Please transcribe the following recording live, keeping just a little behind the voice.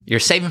You're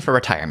saving for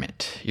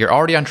retirement. You're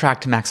already on track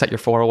to max out your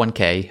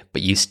 401k,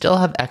 but you still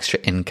have extra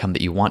income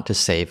that you want to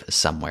save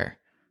somewhere.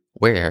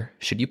 Where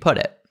should you put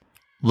it?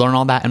 Learn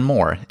all that and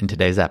more in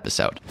today's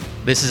episode.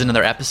 This is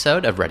another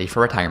episode of Ready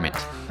for Retirement.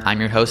 I'm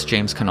your host,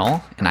 James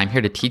Connell, and I'm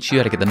here to teach you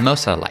how to get the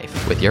most out of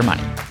life with your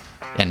money.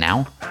 And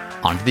now,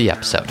 on to the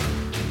episode.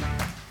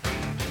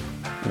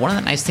 One of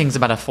the nice things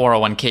about a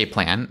 401k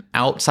plan,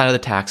 outside of the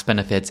tax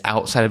benefits,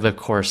 outside of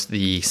course,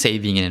 the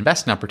saving and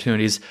investing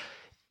opportunities,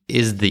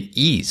 is the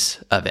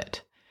ease of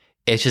it.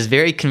 It's just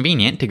very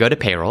convenient to go to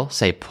payroll,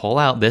 say, pull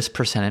out this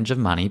percentage of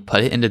money,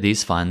 put it into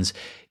these funds,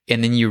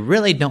 and then you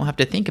really don't have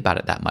to think about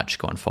it that much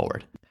going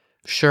forward.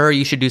 Sure,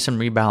 you should do some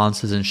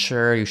rebalances, and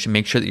sure, you should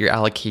make sure that your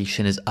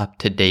allocation is up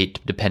to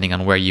date depending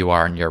on where you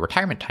are in your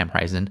retirement time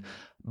horizon,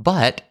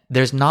 but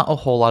there's not a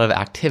whole lot of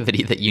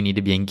activity that you need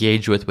to be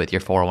engaged with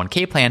your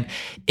 401k plan.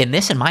 And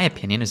this, in my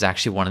opinion, is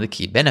actually one of the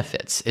key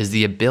benefits, is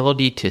the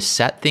ability to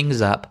set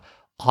things up,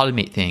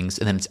 automate things,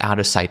 and then it's out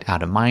of sight,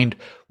 out of mind.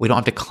 We don't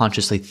have to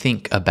consciously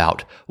think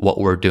about what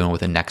we're doing with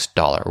the next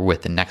dollar or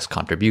with the next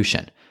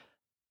contribution.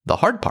 The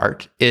hard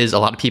part is a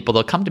lot of people,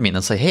 they'll come to me and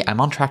they'll say, hey,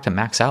 I'm on track to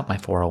max out my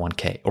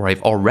 401k, or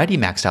I've already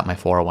maxed out my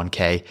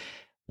 401k.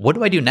 What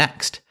do I do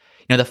next?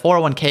 You know, the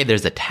 401k,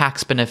 there's the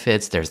tax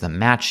benefits, there's the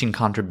matching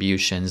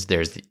contributions,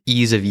 there's the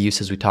ease of use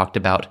as we talked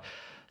about.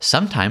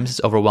 Sometimes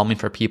it's overwhelming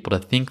for people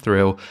to think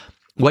through,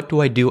 what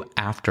do I do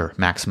after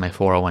maxing my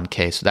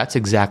 401k? So that's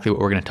exactly what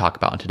we're going to talk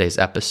about in today's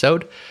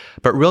episode.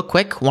 But real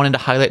quick, wanted to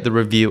highlight the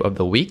review of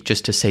the week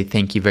just to say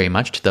thank you very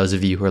much to those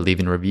of you who are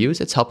leaving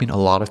reviews. It's helping a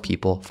lot of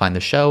people find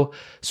the show,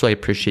 so I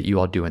appreciate you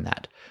all doing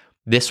that.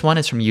 This one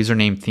is from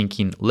username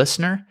Thinking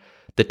Listener.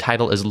 The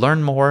title is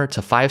Learn More. It's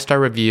a 5-star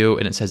review,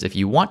 and it says, if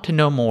you want to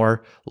know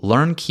more,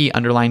 learn key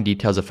underlying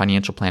details of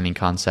financial planning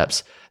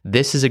concepts,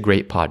 this is a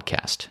great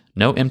podcast.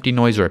 No empty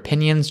noise or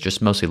opinions,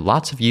 just mostly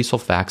lots of useful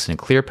facts in a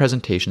clear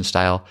presentation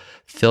style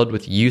filled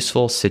with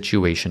useful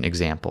situation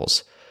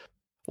examples.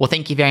 Well,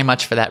 thank you very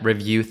much for that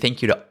review.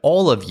 Thank you to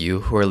all of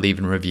you who are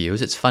leaving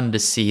reviews. It's fun to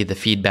see the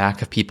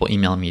feedback of people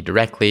emailing me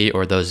directly,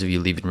 or those of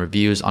you leaving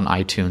reviews on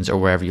iTunes or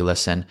wherever you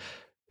listen.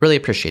 Really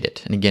appreciate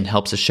it. And again,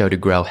 helps the show to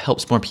grow,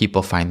 helps more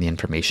people find the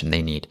information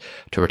they need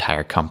to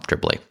retire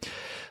comfortably.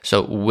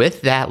 So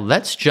with that,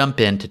 let's jump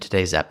into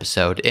today's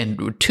episode.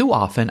 And too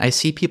often, I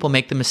see people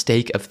make the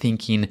mistake of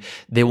thinking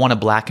they want a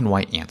black and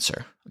white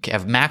answer. Okay,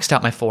 I've maxed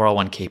out my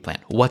 401k plan.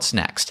 What's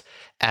next?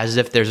 As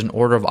if there's an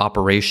order of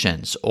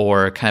operations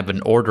or kind of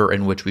an order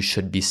in which we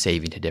should be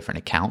saving to different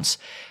accounts.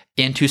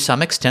 And to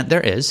some extent there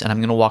is, and I'm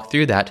going to walk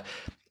through that.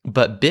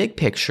 But big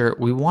picture,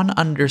 we want to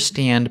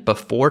understand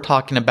before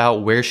talking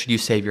about where should you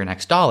save your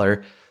next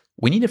dollar,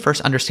 we need to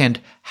first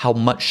understand how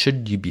much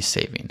should you be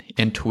saving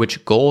and to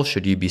which goal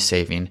should you be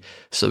saving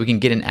so we can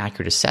get an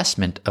accurate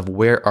assessment of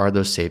where are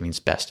those savings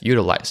best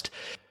utilized.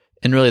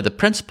 And really the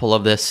principle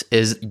of this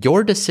is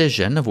your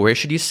decision of where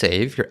should you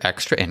save your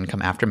extra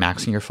income after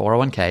maxing your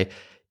 401k,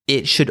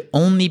 it should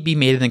only be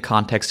made in the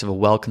context of a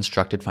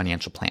well-constructed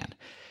financial plan.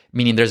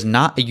 Meaning there's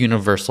not a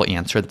universal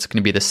answer that's going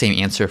to be the same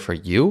answer for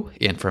you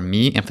and for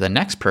me and for the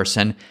next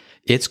person.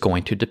 It's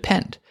going to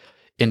depend.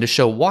 And to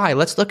show why,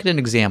 let's look at an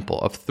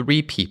example of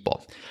 3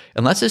 people.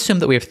 And let's assume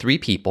that we have 3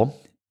 people.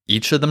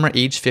 Each of them are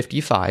age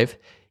 55.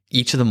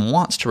 Each of them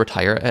wants to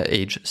retire at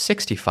age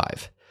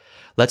 65.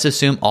 Let's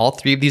assume all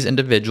 3 of these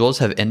individuals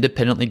have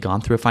independently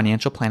gone through a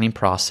financial planning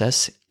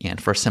process. And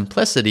for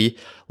simplicity,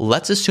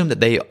 let's assume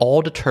that they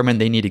all determine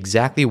they need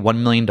exactly $1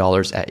 million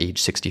at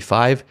age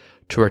 65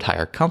 to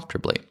retire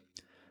comfortably.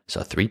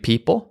 So 3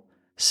 people,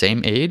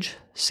 same age,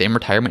 same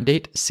retirement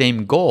date,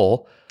 same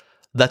goal.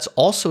 Let's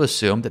also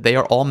assume that they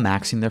are all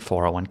maxing their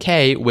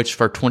 401k, which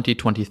for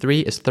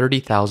 2023 is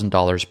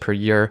 $30,000 per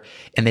year,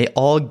 and they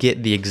all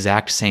get the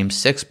exact same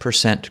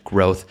 6%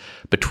 growth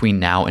between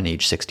now and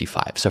age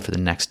 65, so for the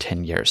next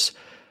 10 years.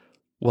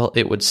 Well,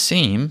 it would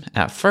seem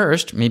at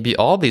first, maybe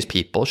all these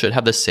people should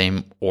have the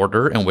same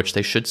order in which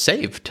they should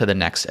save to the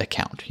next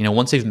account. You know,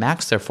 once they've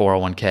maxed their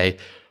 401k,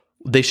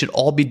 they should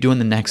all be doing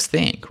the next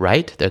thing,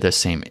 right? They're the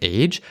same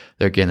age,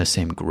 they're getting the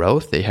same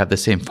growth, they have the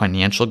same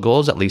financial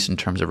goals, at least in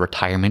terms of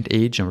retirement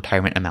age and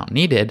retirement amount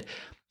needed,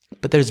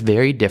 but there's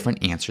very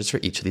different answers for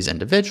each of these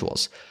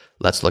individuals.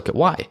 Let's look at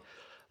why.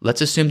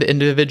 Let's assume that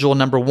individual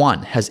number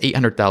 1 has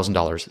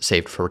 $800,000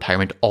 saved for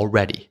retirement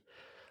already.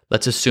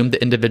 Let's assume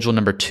that individual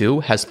number 2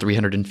 has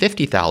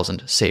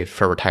 $350,000 saved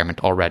for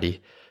retirement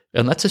already.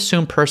 And let's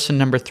assume person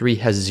number 3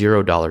 has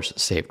 $0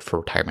 saved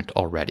for retirement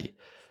already.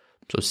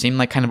 So it seem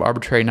like kind of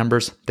arbitrary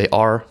numbers. They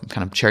are. I'm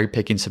kind of cherry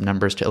picking some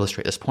numbers to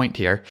illustrate this point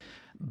here.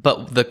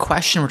 But the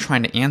question we're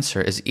trying to answer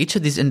is each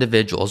of these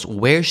individuals,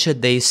 where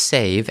should they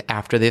save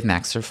after they've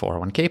maxed their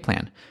 401k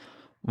plan?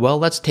 Well,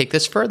 let's take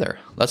this further.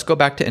 Let's go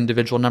back to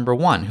individual number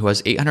 1 who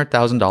has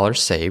 $800,000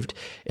 saved.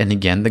 And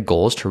again, the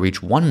goal is to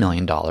reach $1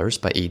 million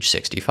by age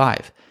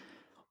 65.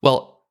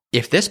 Well,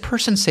 if this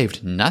person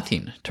saved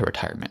nothing to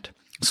retirement,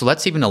 so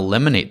let's even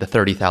eliminate the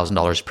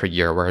 $30,000 per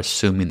year we're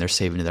assuming they're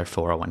saving to their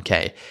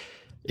 401k.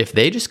 If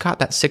they just got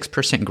that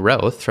 6%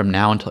 growth from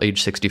now until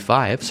age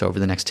 65, so over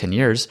the next 10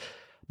 years,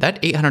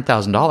 that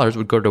 $800,000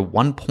 would go to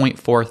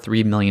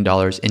 $1.43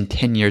 million in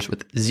 10 years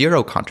with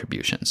zero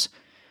contributions.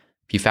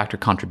 If you factor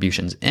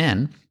contributions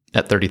in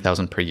at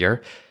 $30,000 per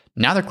year,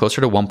 now they're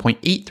closer to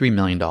 $1.83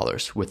 million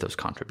with those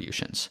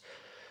contributions.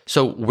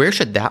 So where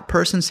should that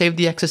person save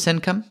the excess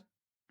income?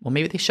 Well,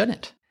 maybe they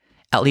shouldn't.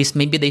 At least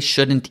maybe they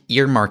shouldn't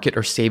earmark it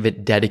or save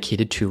it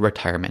dedicated to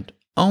retirement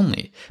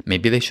only.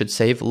 Maybe they should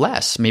save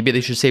less. Maybe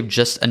they should save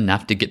just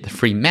enough to get the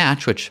free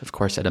match, which of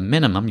course at a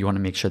minimum you want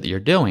to make sure that you're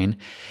doing.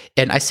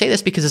 And I say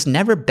this because it's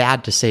never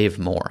bad to save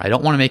more. I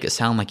don't want to make it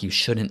sound like you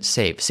shouldn't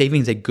save.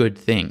 Saving is a good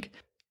thing.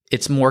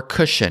 It's more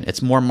cushion,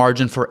 it's more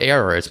margin for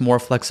error, it's more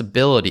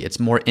flexibility, it's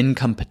more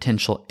income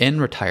potential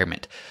in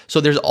retirement. So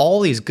there's all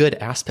these good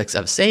aspects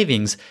of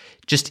savings.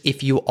 Just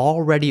if you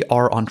already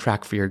are on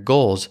track for your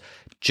goals,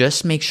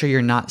 just make sure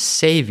you're not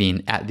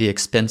saving at the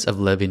expense of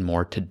living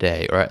more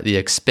today or at the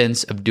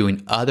expense of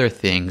doing other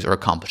things or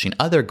accomplishing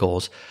other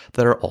goals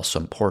that are also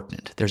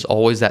important. There's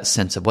always that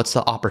sense of what's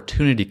the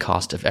opportunity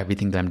cost of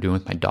everything that I'm doing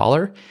with my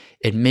dollar,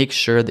 and make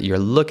sure that you're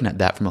looking at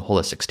that from a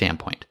holistic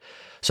standpoint.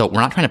 So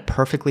we're not trying to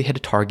perfectly hit a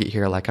target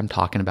here like I'm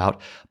talking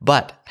about,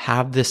 but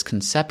have this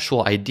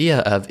conceptual idea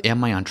of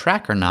am I on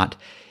track or not?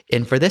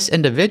 And for this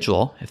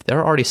individual, if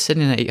they're already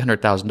sitting at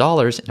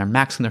 $800,000 and are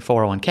maxing their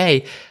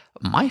 401k,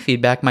 my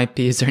feedback might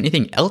be, is there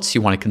anything else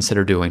you want to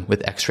consider doing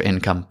with extra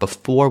income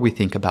before we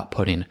think about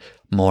putting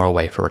more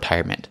away for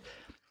retirement?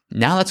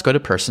 Now let's go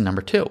to person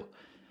number 2.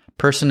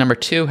 Person number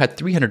 2 had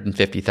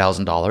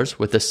 $350,000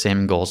 with the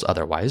same goals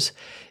otherwise.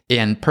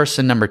 And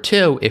person number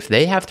 2, if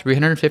they have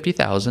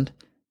 $350,000,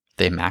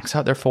 they max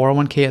out their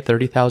 401k at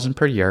 $30,000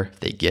 per year,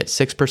 they get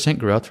 6%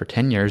 growth for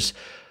 10 years,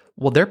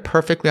 well, they're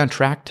perfectly on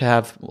track to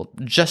have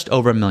just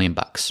over $1 million,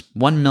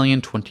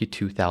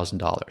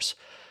 $1,022,000.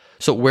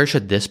 So where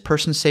should this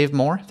person save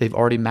more? They've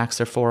already maxed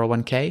their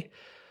 401k.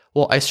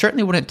 Well, I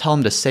certainly wouldn't tell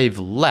them to save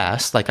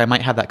less, like I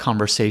might have that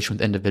conversation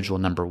with individual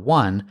number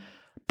 1,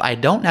 but I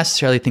don't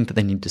necessarily think that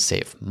they need to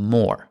save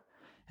more.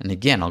 And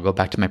again, I'll go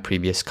back to my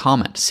previous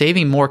comment.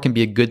 Saving more can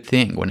be a good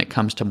thing when it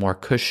comes to more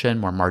cushion,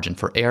 more margin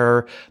for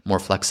error, more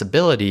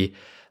flexibility.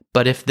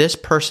 But if this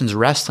person's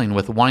wrestling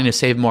with wanting to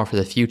save more for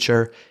the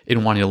future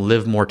and wanting to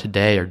live more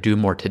today or do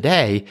more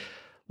today,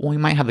 well, we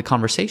might have the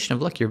conversation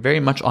of, look, you're very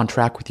much on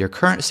track with your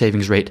current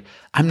savings rate.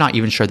 I'm not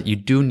even sure that you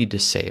do need to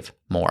save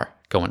more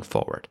going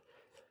forward.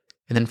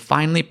 And then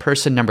finally,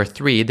 person number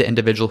 3, the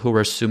individual who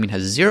we're assuming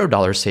has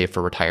 $0 saved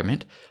for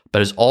retirement,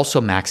 but is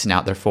also maxing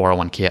out their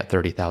 401k at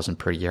 $30,000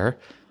 per year.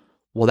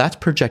 Well, that's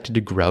projected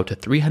to grow to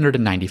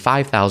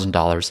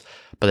 $395,000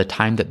 by the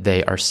time that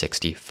they are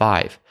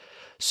 65.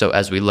 So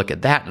as we look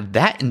at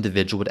that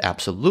individual would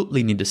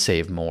absolutely need to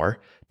save more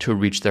to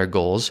reach their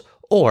goals,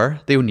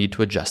 or they would need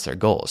to adjust their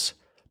goals.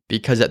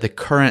 Because at the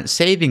current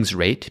savings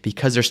rate,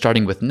 because they're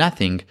starting with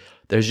nothing,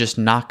 there's just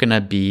not going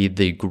to be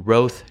the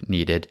growth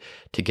needed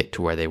to get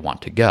to where they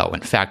want to go.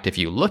 In fact, if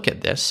you look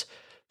at this,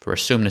 if we're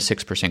assuming a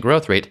 6%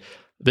 growth rate,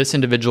 this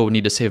individual would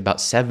need to save about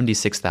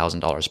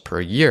 $76,000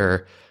 per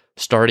year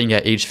starting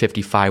at age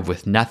 55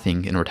 with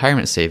nothing in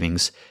retirement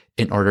savings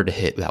in order to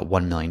hit that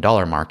 $1 million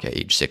mark at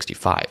age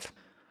 65.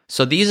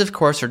 So these, of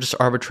course, are just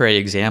arbitrary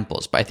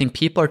examples, but I think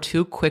people are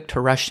too quick to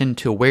rush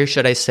into where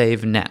should I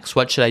save next?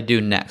 What should I do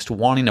next?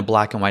 Wanting a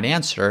black and white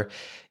answer.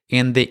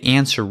 And the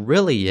answer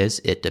really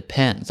is, it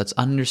depends. Let's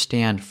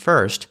understand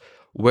first,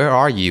 where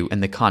are you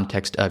in the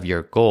context of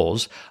your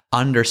goals?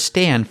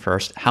 Understand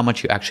first how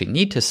much you actually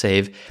need to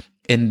save,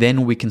 and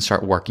then we can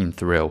start working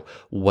through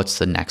what's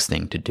the next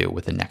thing to do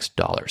with the next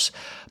dollars.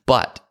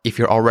 But if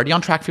you're already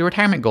on track for your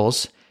retirement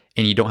goals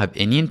and you don't have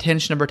any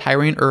intention of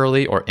retiring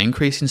early or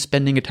increasing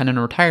spending a ton in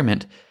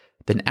retirement,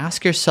 then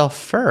ask yourself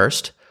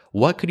first,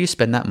 what could you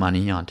spend that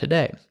money on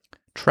today?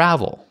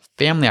 Travel,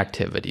 family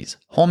activities,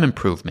 home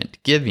improvement,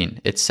 giving,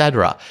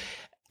 etc.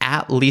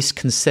 At least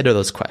consider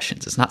those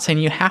questions. It's not saying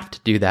you have to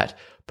do that,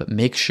 but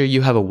make sure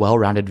you have a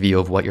well-rounded view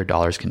of what your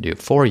dollars can do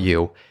for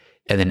you.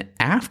 And then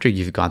after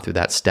you've gone through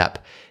that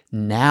step,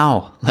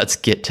 now let's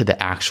get to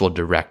the actual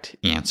direct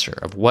answer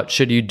of what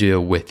should you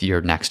do with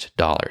your next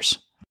dollars.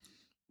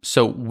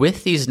 So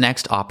with these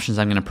next options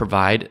I'm going to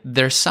provide,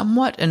 they're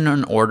somewhat in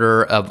an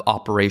order of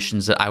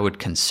operations that I would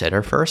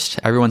consider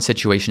first. Everyone's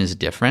situation is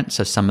different,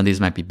 so some of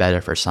these might be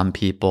better for some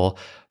people.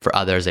 For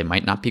others, they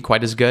might not be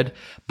quite as good.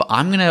 But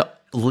I'm going to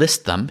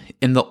list them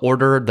in the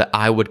order that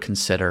I would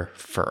consider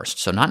first.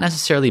 So not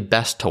necessarily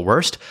best to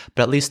worst,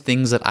 but at least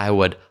things that I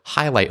would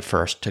highlight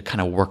first to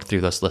kind of work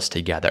through this list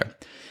together.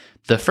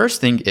 The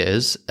first thing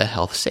is a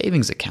health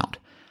savings account.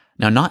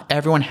 Now, not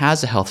everyone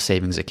has a health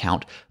savings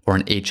account or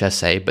an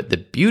HSA, but the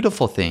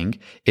beautiful thing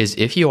is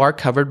if you are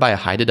covered by a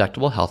high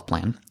deductible health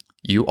plan,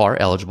 you are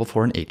eligible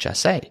for an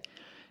HSA.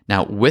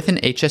 Now, with an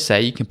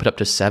HSA, you can put up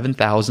to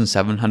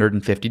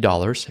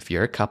 $7,750 if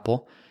you're a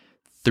couple,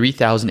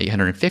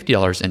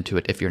 $3,850 into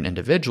it if you're an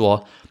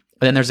individual,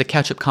 and then there's a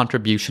catch-up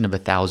contribution of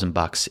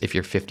 $1,000 if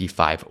you're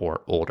 55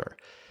 or older.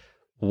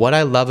 What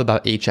I love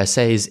about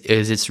HSAs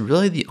is it's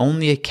really the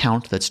only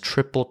account that's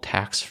triple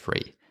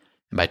tax-free.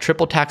 And by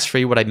triple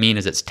tax-free, what I mean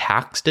is it's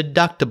tax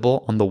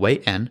deductible on the way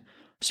in,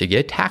 So you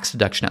get a tax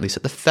deduction, at least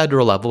at the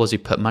federal level, as you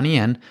put money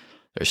in.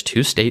 There's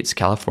 2 states,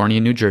 California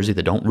and New Jersey,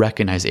 that don't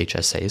recognize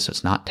HSAs, so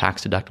it's not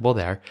tax deductible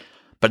there.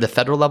 But at the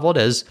federal level, it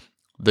is.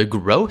 The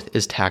growth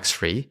is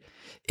tax-free.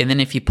 And then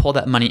if you pull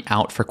that money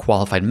out for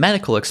qualified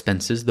medical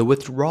expenses, the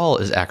withdrawal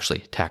is actually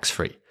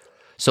tax-free.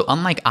 So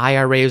unlike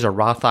IRAs or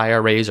Roth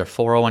IRAs or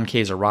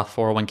 401ks or Roth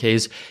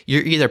 401ks,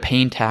 you're either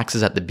paying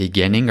taxes at the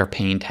beginning or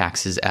paying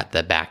taxes at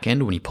the back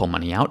end when you pull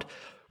money out.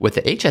 With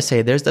the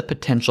HSA, there's the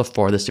potential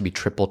for this to be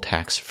triple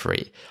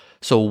tax-free.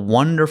 So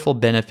wonderful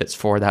benefits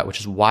for that, which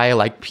is why I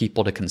like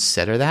people to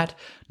consider that.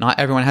 Not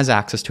everyone has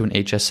access to an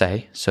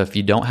HSA. So if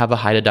you don't have a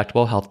high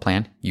deductible health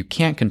plan, you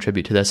can't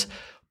contribute to this.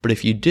 But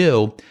if you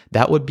do,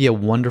 that would be a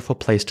wonderful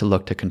place to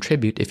look to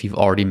contribute if you've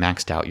already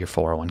maxed out your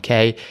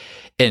 401k.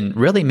 And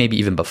really maybe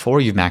even before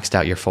you've maxed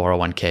out your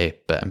 401k,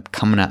 but I'm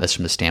coming at this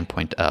from the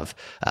standpoint of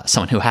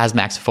someone who has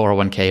maxed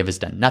 401k, and has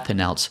done nothing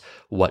else,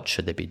 what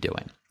should they be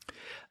doing?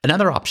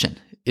 Another option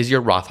is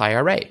your Roth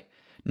IRA.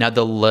 Now,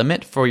 the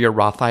limit for your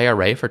Roth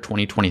IRA for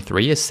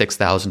 2023 is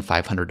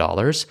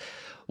 $6,500.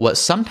 What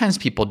sometimes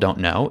people don't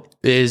know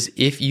is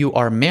if you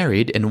are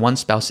married and one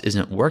spouse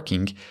isn't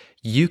working,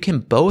 you can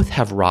both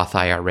have Roth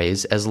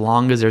IRAs as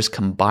long as there's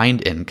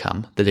combined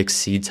income that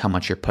exceeds how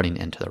much you're putting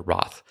into the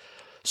Roth.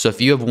 So if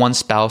you have one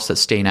spouse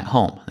that's staying at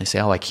home, they say,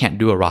 I can't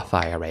do a Roth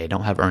IRA, I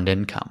don't have earned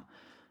income.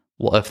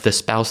 Well, if the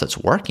spouse that's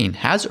working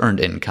has earned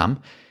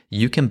income,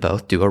 you can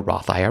both do a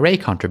Roth IRA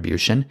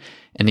contribution.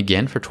 And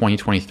again, for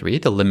 2023,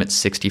 the limit's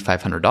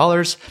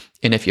 $6,500.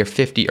 And if you're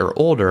 50 or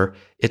older,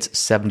 it's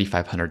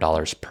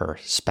 $7,500 per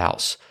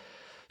spouse.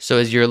 So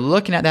as you're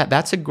looking at that,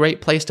 that's a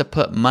great place to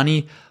put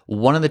money.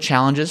 One of the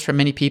challenges for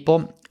many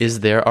people is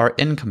there are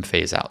income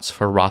phase outs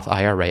for Roth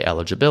IRA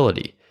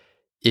eligibility.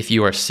 If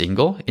you are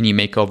single and you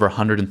make over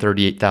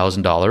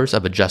 $138,000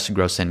 of adjusted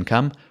gross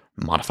income,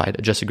 modified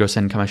adjusted gross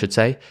income, I should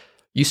say,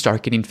 you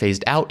start getting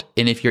phased out.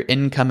 And if your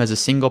income as a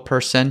single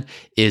person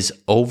is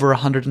over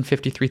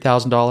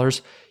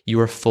 $153,000, you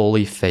are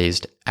fully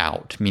phased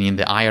out, meaning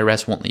the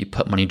IRS won't let you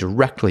put money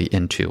directly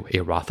into a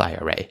Roth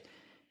IRA.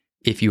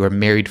 If you are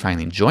married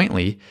filing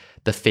jointly,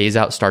 the phase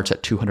out starts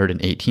at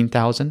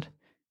 $218,000,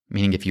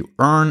 meaning if you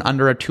earn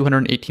under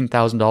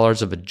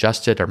 $218,000 of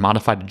adjusted or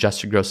modified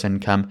adjusted gross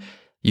income,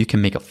 you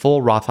can make a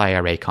full Roth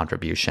IRA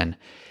contribution.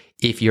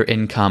 If your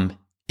income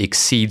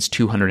exceeds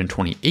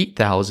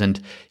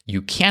 $228,000,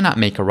 you cannot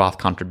make a Roth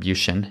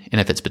contribution.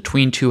 And if it's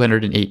between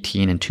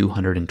 $218,000 and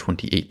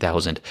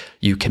 $228,000,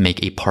 you can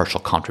make a partial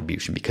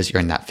contribution because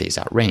you're in that phase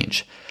out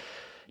range.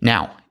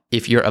 Now,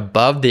 if you're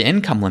above the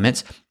income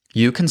limits,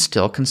 you can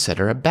still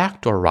consider a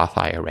backdoor Roth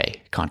IRA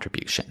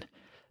contribution.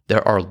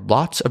 There are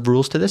lots of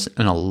rules to this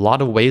and a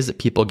lot of ways that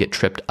people get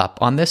tripped up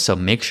on this. So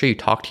make sure you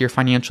talk to your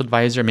financial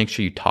advisor, make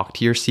sure you talk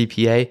to your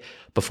CPA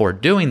before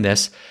doing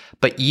this.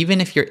 But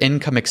even if your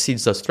income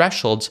exceeds those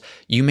thresholds,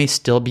 you may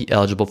still be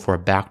eligible for a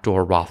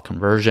backdoor Roth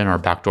conversion or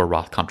backdoor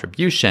Roth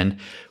contribution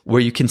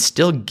where you can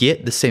still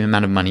get the same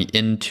amount of money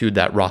into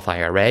that Roth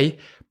IRA,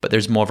 but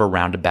there's more of a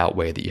roundabout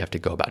way that you have to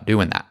go about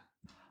doing that.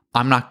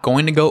 I'm not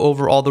going to go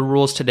over all the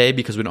rules today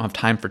because we don't have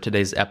time for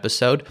today's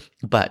episode,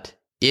 but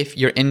if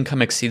your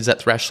income exceeds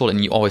that threshold and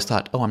you always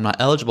thought, I'm not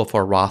eligible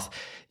for a Roth,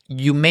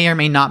 you may or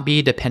may not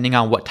be depending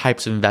on what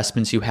types of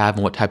investments you have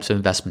and what types of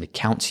investment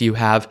accounts you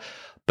have.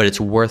 But it's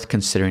worth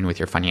considering with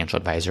your financial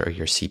advisor or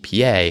your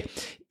CPA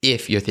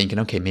if you're thinking,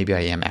 okay, maybe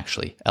I am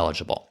actually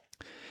eligible.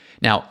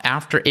 Now,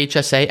 after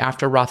HSA,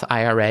 after Roth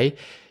IRA,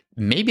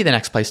 maybe the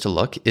next place to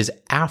look is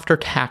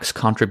after-tax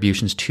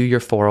contributions to your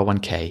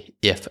 401k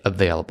if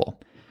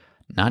available.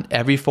 Not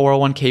every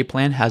 401k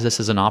plan has this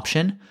as an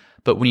option,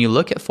 but when you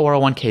look at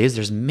 401ks,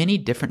 there's many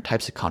different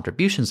types of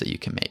contributions that you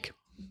can make.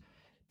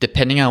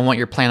 Depending on what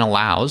your plan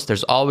allows,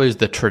 there's always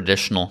the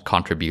traditional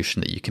contribution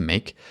that you can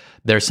make.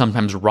 There's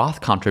sometimes Roth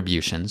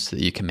contributions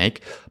that you can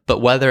make, but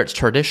whether it's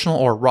traditional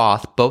or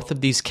Roth, both of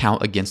these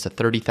count against the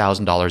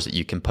 $30,000 that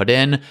you can put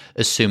in,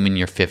 assuming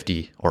you're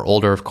 50 or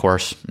older, of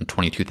course, and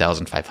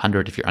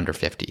 $22,500 if you're under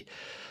 50.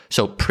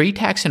 So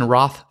pre-tax and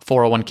Roth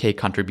 401k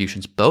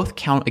contributions both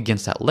count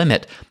against that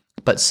limit,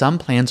 but some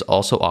plans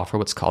also offer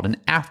what's called an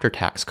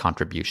after-tax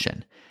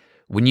contribution.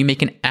 When you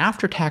make an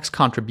after-tax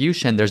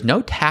contribution, there's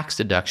no tax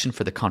deduction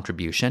for the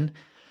contribution,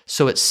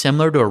 so it's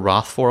similar to a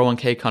Roth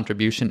 401k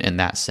contribution in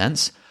that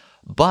sense,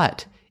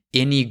 but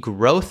any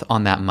growth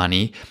on that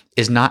money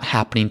is not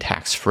happening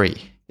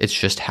tax-free. It's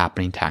just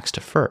happening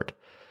tax-deferred.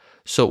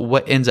 So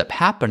what ends up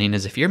happening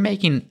is if you're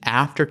making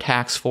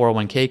after-tax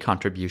 401k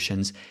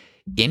contributions,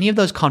 any of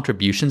those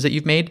contributions that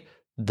you've made,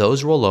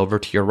 those roll over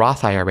to your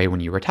Roth IRA when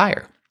you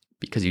retire.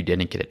 Because you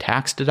didn't get a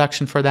tax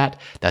deduction for that,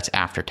 that's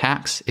after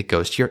tax, it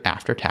goes to your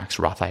after-tax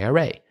Roth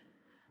IRA.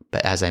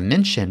 But as I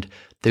mentioned,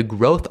 the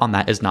growth on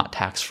that is not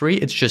tax-free,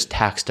 it's just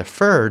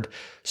tax-deferred.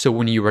 So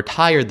when you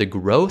retire, the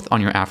growth on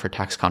your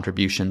after-tax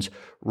contributions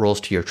rolls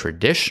to your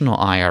traditional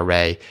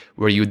IRA,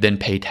 where you would then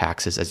pay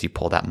taxes as you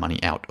pull that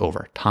money out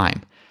over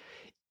time.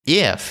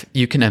 If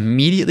you can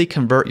immediately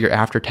convert your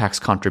after-tax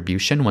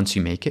contribution once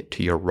you make it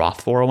to your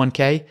Roth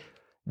 401k,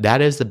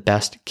 That is the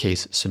best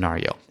case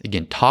scenario.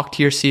 Again, talk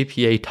to your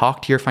CPA,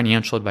 talk to your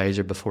financial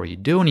advisor before you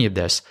do any of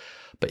this.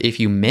 But if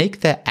you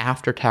make that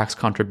after-tax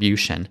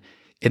contribution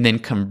and then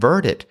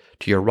convert it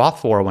to your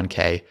Roth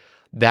 401k,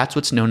 that's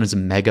what's known as a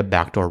mega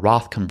backdoor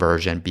Roth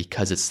conversion,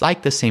 because it's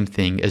like the same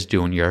thing as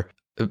doing your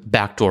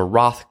backdoor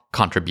Roth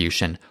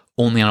contribution,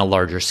 only on a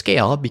larger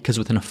scale, because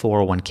within a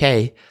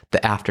 401k,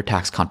 the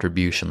after-tax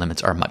contribution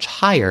limits are much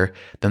higher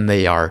than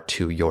they are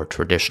to your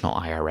traditional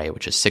IRA,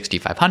 which is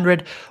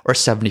 $6,500 or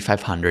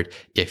 $7,500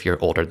 if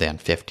you're older than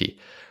 50.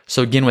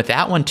 So again, with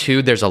that one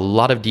too, there's a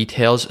lot of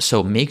details.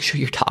 So make sure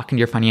you're talking to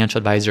your financial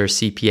advisor or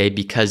CPA,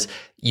 because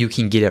you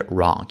can get it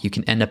wrong. You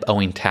can end up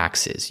owing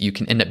taxes. You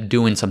can end up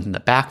doing something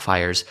that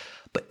backfires.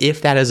 But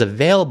if that is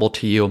available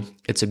to you,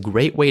 it's a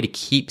great way to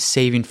keep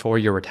saving for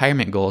your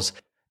retirement goals,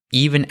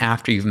 even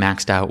after you've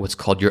maxed out what's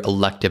called your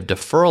elective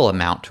deferral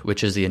amount,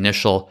 which is the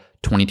initial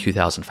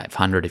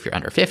 $22,500 if you're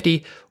under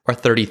 50 or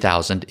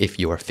 $30,000 if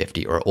you are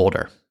 50 or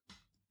older.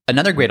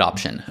 Another great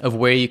option of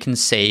where you can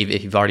save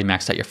if you've already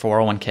maxed out your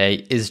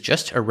 401k is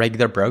just a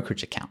regular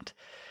brokerage account.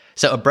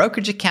 So a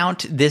brokerage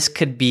account, this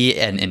could be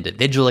an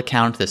individual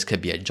account, this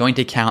could be a joint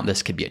account,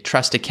 this could be a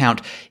trust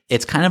account.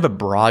 It's kind of a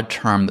broad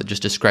term that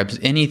just describes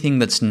anything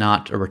that's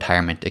not a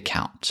retirement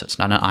account. So it's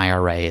not an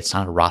IRA, it's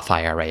not a Roth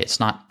IRA, it's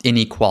not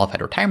any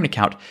qualified retirement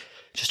account,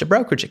 it's just a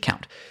brokerage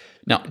account.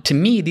 Now, to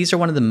me, these are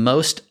one of the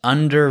most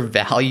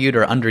undervalued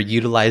or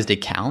underutilized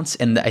accounts,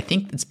 and I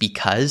think it's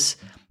because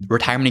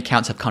retirement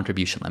accounts have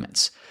contribution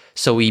limits.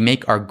 So we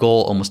make our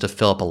goal almost to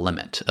fill up a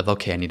limit of,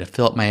 okay, I need to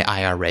fill up my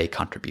IRA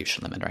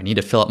contribution limit, or I need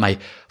to fill up my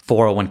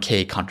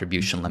 401k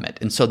contribution limit.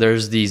 And so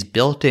there's these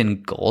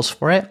built-in goals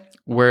for it.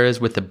 Whereas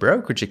with the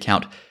brokerage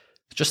account,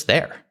 it's just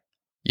there.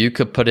 You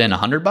could put in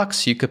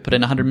 $100, you could put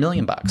in $100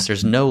 million.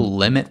 There's no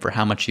limit for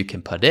how much you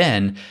can put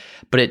in,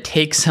 but it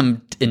takes some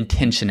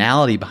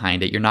intentionality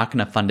behind it. You're not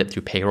going to fund it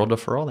through payroll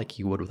deferral like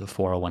you would with a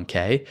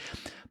 401k.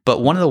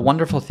 But one of the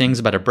wonderful things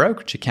about a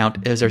brokerage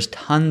account is there's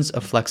tons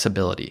of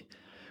flexibility.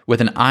 With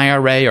an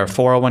IRA or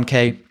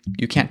 401k,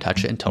 you can't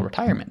touch it until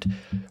retirement,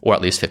 or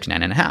at least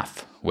 59 and a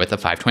half. With a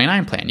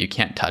 529 plan, you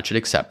can't touch it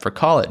except for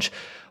college.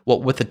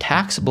 Well, with a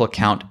taxable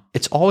account,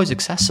 it's always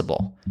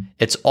accessible.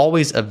 It's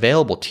always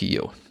available to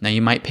you. Now,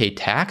 you might pay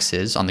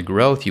taxes on the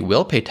growth. You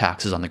will pay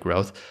taxes on the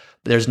growth,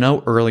 but there's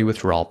no early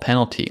withdrawal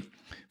penalty.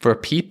 For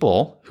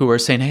people who are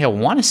saying, hey, I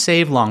want to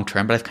save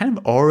long-term, but I've kind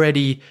of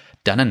already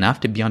done enough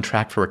to be on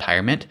track for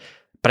retirement,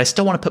 but I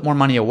still want to put more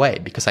money away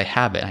because I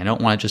have it. I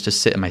don't want it just to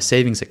sit in my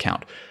savings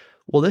account.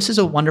 Well, this is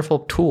a wonderful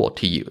tool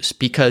to use,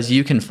 because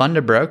you can fund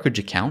a brokerage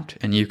account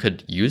and you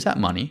could use that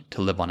money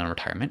to live on in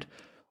retirement,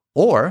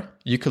 or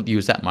you could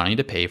use that money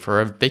to pay for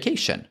a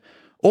vacation,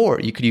 or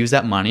you could use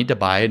that money to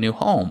buy a new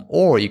home,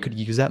 or you could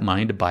use that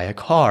money to buy a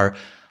car.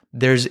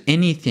 There's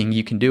anything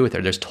you can do with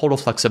it. There's total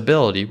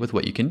flexibility with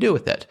what you can do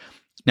with it.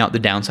 Now, the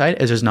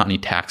downside is there's not any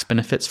tax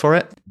benefits for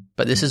it,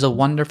 but this is a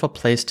wonderful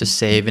place to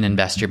save and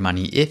invest your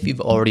money if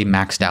you've already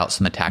maxed out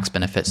some of the tax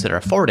benefits that are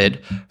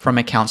afforded from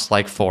accounts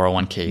like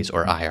 401ks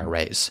or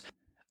IRAs.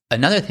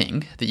 Another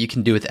thing that you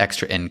can do with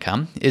extra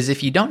income is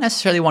if you don't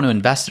necessarily want to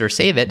invest it or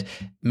save it,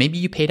 maybe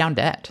you pay down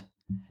debt.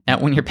 Now,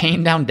 when you're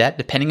paying down debt,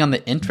 depending on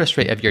the interest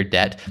rate of your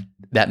debt,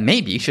 that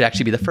maybe should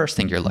actually be the first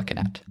thing you're looking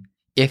at.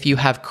 If you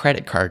have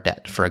credit card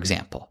debt, for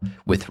example,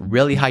 with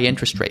really high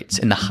interest rates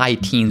in the high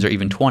teens or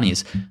even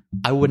 20s,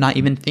 I would not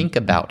even think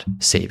about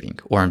saving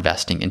or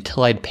investing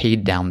until I'd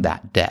paid down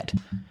that debt.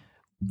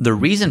 The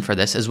reason for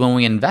this is when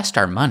we invest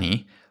our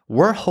money,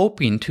 we're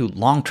hoping to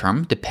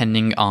long-term,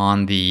 depending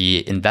on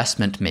the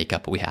investment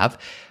makeup we have,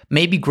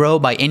 maybe grow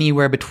by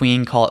anywhere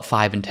between, call it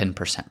 5 and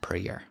 10% per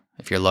year.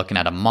 If you're looking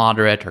at a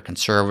moderate or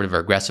conservative or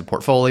aggressive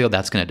portfolio,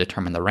 that's going to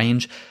determine the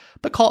range,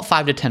 but call it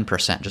 5 to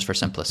 10% just for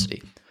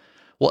simplicity.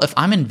 Well, if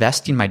I'm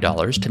investing my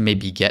dollars to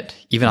maybe get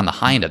even on the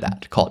high end of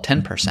that, call it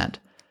 10%,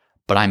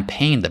 but I'm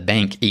paying the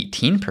bank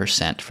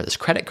 18% for this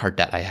credit card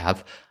debt I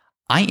have,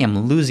 I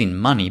am losing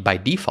money by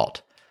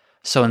default.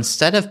 So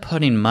instead of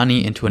putting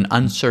money into an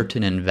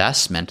uncertain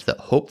investment that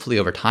hopefully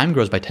over time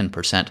grows by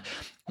 10%,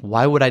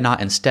 why would I not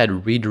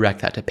instead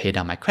redirect that to pay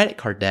down my credit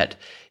card debt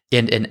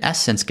and in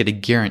essence get a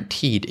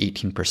guaranteed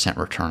 18%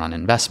 return on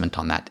investment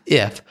on that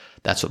if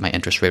that's what my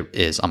interest rate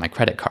is on my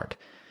credit card?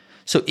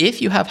 So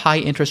if you have high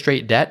interest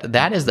rate debt,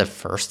 that is the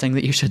first thing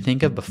that you should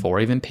think of before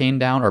even paying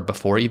down or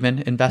before even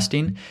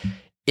investing.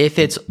 If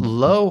it's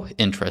low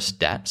interest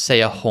debt,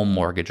 say a home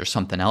mortgage or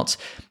something else,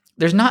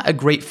 there's not a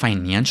great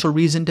financial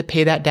reason to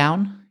pay that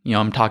down. You know,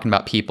 I'm talking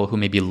about people who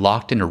may be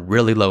locked in a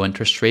really low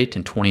interest rate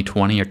in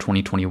 2020 or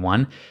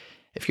 2021.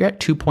 If you're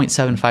at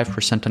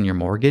 2.75% on your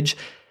mortgage,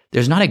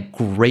 there's not a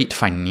great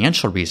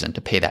financial reason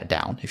to pay that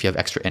down if you have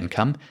extra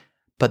income.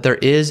 But there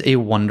is a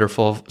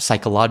wonderful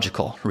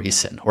psychological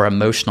reason or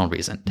emotional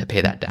reason to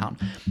pay that down.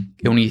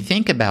 And when you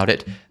think about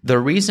it, the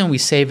reason we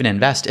save and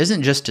invest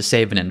isn't just to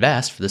save and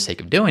invest for the sake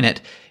of doing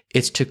it.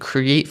 It's to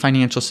create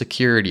financial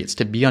security. It's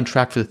to be on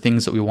track for the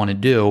things that we want to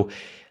do.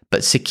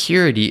 But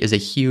security is a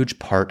huge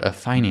part of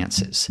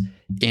finances.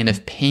 And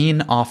if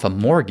paying off a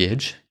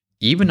mortgage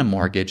even a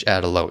mortgage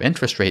at a low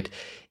interest rate,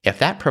 if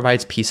that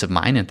provides peace of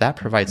mind, if that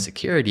provides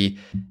security,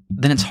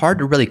 then it's hard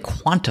to really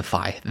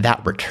quantify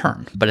that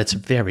return, but it's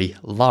very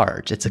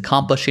large. It's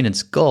accomplishing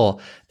its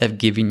goal of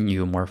giving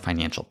you more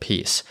financial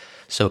peace.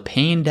 So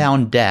paying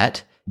down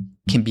debt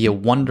can be a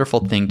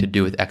wonderful thing to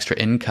do with extra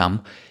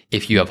income.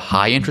 If you have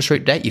high interest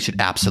rate debt, you should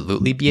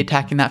absolutely be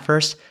attacking that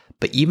first.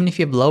 But even if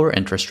you have lower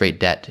interest rate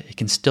debt, it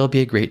can still be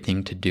a great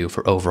thing to do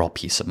for overall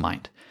peace of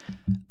mind.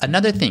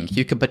 Another thing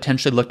you could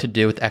potentially look to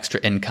do with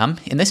extra income,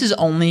 and this is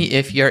only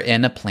if you're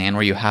in a plan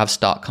where you have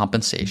stock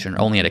compensation,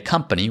 or only at a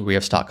company where you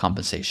have stock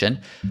compensation.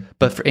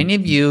 But for any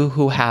of you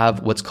who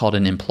have what's called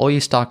an employee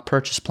stock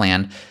purchase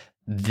plan,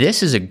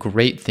 this is a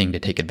great thing to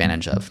take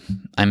advantage of.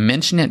 I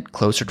mention it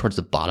closer towards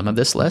the bottom of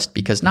this list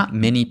because not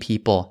many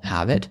people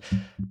have it.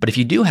 But if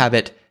you do have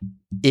it,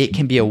 it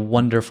can be a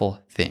wonderful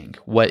thing.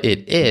 What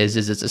it is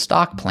it's a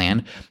stock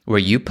plan where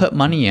you put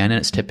money in, and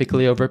it's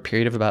typically over a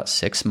period of about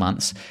 6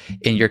 months.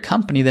 And your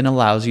company then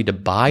allows you to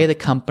buy the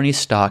company's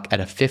stock at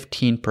a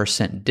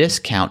 15%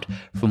 discount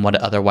from what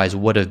it otherwise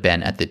would have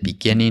been at the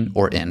beginning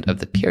or end of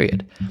the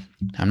period.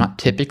 I'm not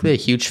typically a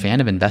huge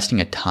fan of investing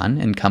a ton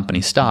in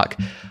company stock,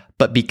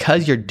 but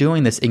because you're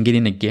doing this and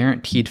getting a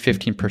guaranteed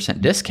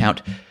 15%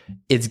 discount,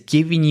 it's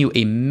giving you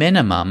a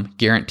minimum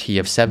guarantee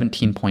of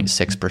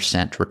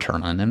 17.6%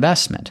 return on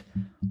investment.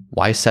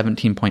 Why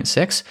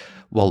 17.6?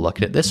 Well, look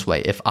at it this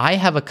way. If I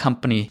have a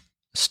company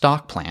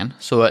stock plan,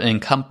 so a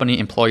company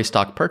employee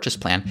stock purchase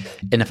plan,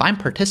 and if I'm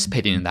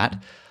participating in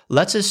that,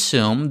 let's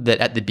assume that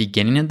at the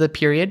beginning of the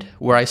period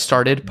where I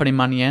started putting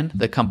money in,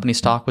 the company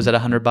stock was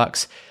at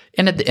 $100,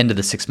 and at the end of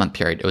the 6-month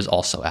period, it was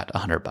also at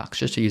 $100,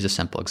 just to use a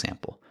simple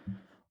example.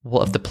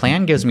 Well, if the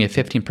plan gives me a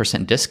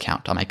 15%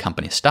 discount on my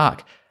company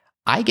stock,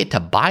 I get to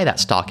buy that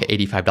stock at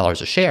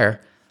 $85 a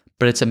share,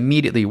 but it's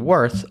immediately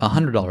worth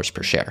 $100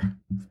 per share.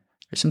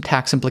 There's some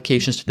tax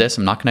implications to this.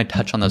 I'm not going to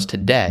touch on those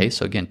today.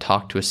 So again,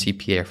 talk to a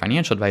CPA or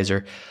financial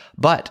advisor.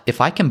 But if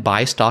I can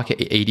buy stock at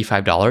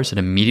 $85, it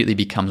immediately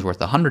becomes worth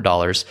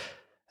 $100.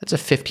 That's a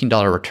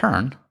 $15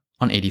 return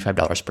on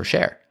 $85 per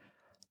share.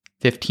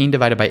 15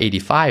 divided by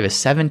 85 is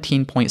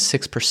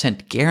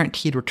 17.6%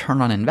 guaranteed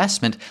return on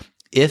investment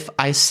if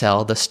I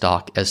sell the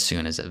stock as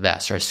soon as it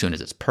vests or as soon as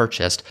it's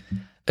purchased,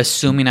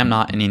 assuming I'm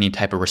not in any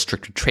type of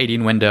restricted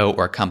trading window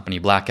or company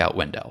blackout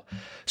window.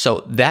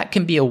 So that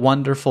can be a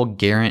wonderful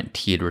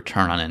guaranteed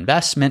return on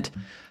investment.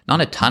 Not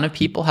a ton of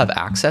people have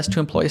access to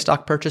employee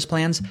stock purchase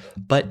plans,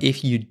 but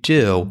if you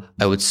do,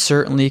 I would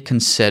certainly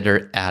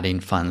consider adding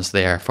funds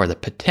there for the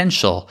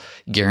potential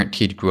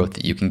guaranteed growth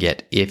that you can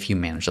get if you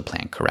manage the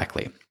plan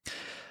correctly.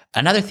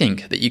 Another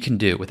thing that you can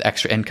do with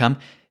extra income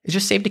is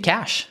just save to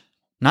cash.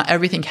 Not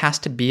everything has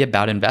to be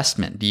about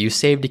investment. Do you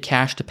save to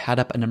cash to pad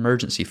up an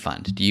emergency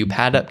fund? Do you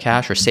pad up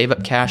cash or save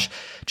up cash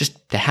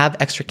just to have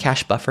extra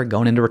cash buffer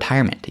going into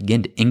retirement?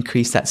 Again, to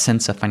increase that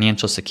sense of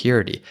financial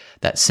security,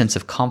 that sense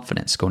of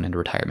confidence going into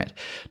retirement.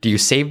 Do you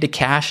save to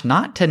cash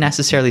not to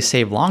necessarily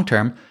save long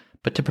term,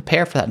 but to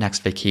prepare for that next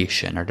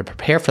vacation or to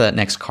prepare for that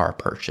next car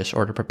purchase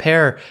or to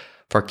prepare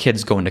for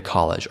kids going to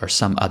college or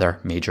some other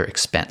major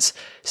expense?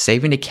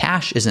 Saving to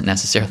cash isn't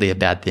necessarily a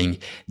bad thing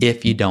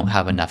if you don't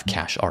have enough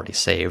cash already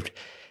saved.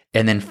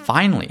 And then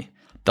finally,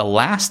 the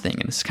last thing,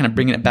 and this is kind of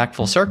bringing it back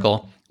full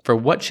circle, for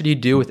what should you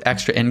do with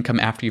extra income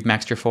after you've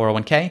maxed your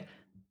 401k?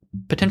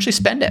 Potentially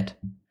spend it.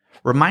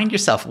 Remind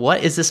yourself,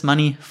 what is this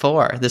money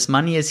for? This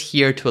money is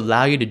here to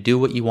allow you to do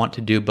what you want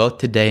to do both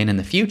today and in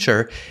the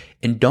future.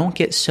 And don't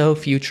get so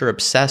future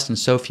obsessed and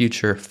so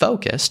future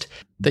focused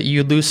that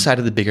you lose sight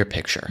of the bigger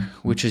picture,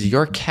 which is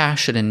your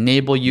cash should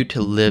enable you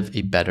to live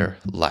a better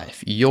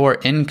life. Your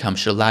income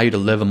should allow you to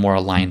live a more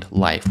aligned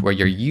life where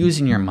you're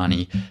using your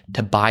money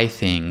to buy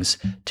things,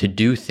 to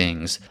do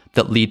things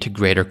that lead to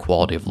greater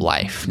quality of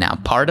life. Now,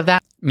 part of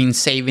that means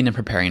saving and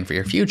preparing for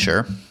your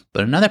future.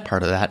 But another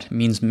part of that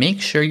means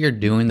make sure you're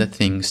doing the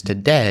things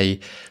today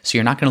so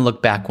you're not going to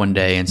look back one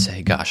day and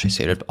say, gosh, I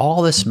saved up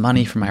all this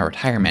money for my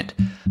retirement,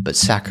 but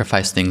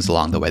sacrifice things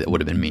along the way that would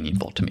have been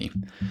meaningful to me.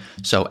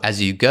 So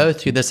as you go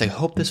through this, I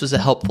hope this was a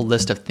helpful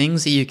list of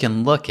things that you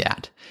can look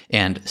at.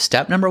 And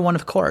step number 1,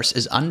 of course,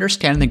 is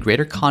understanding the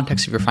greater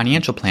context of your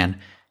financial plan.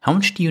 How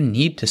much do you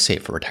need to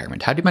save for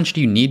retirement? How much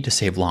do you need to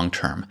save long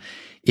term?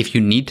 If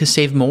you need to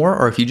save more,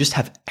 or if you just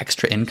have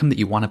extra income that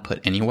you want to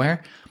put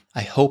anywhere,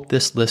 I hope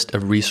this list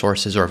of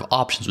resources or of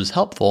options was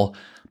helpful,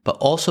 but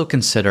also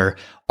consider,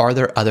 are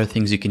there other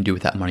things you can do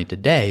with that money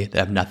today that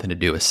have nothing to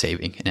do with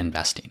saving and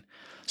investing?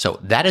 So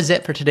that is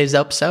it for today's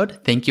episode.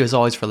 Thank you as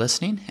always for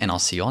listening, and I'll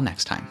see you all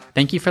next time.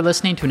 Thank you for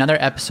listening to another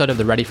episode of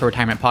the Ready for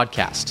Retirement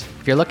podcast.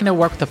 If you're looking to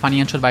work with a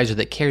financial advisor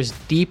that cares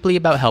deeply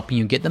about helping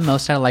you get the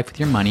most out of life with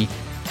your money,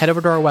 head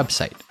over to our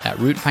website at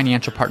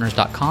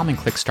rootfinancialpartners.com and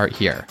click Start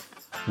Here.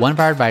 One of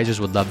our advisors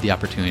would love the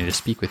opportunity to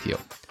speak with you.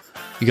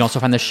 You can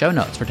also find the show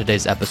notes for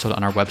today's episode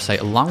on our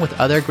website, along with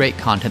other great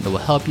content that will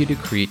help you to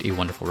create a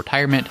wonderful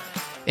retirement.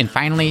 And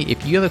finally,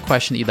 if you have a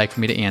question that you'd like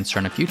for me to answer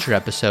on a future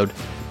episode,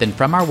 then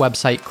from our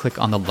website, click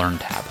on the Learn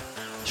tab.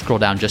 Scroll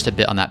down just a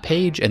bit on that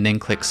page and then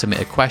click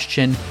Submit a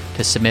Question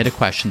to submit a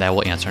question that I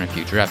will answer in a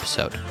future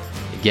episode.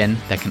 Again,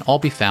 that can all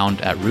be found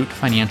at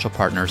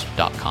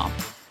rootfinancialpartners.com.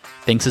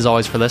 Thanks as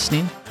always for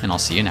listening, and I'll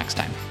see you next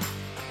time.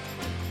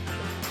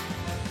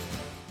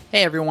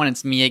 Hey everyone,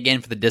 it's me again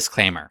for the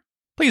disclaimer.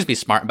 Please be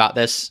smart about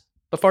this.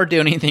 Before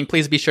doing anything,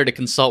 please be sure to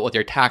consult with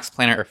your tax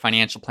planner or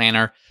financial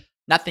planner.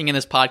 Nothing in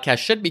this podcast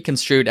should be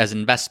construed as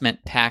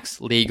investment, tax,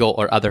 legal,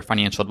 or other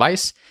financial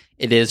advice.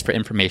 It is for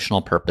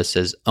informational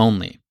purposes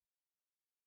only.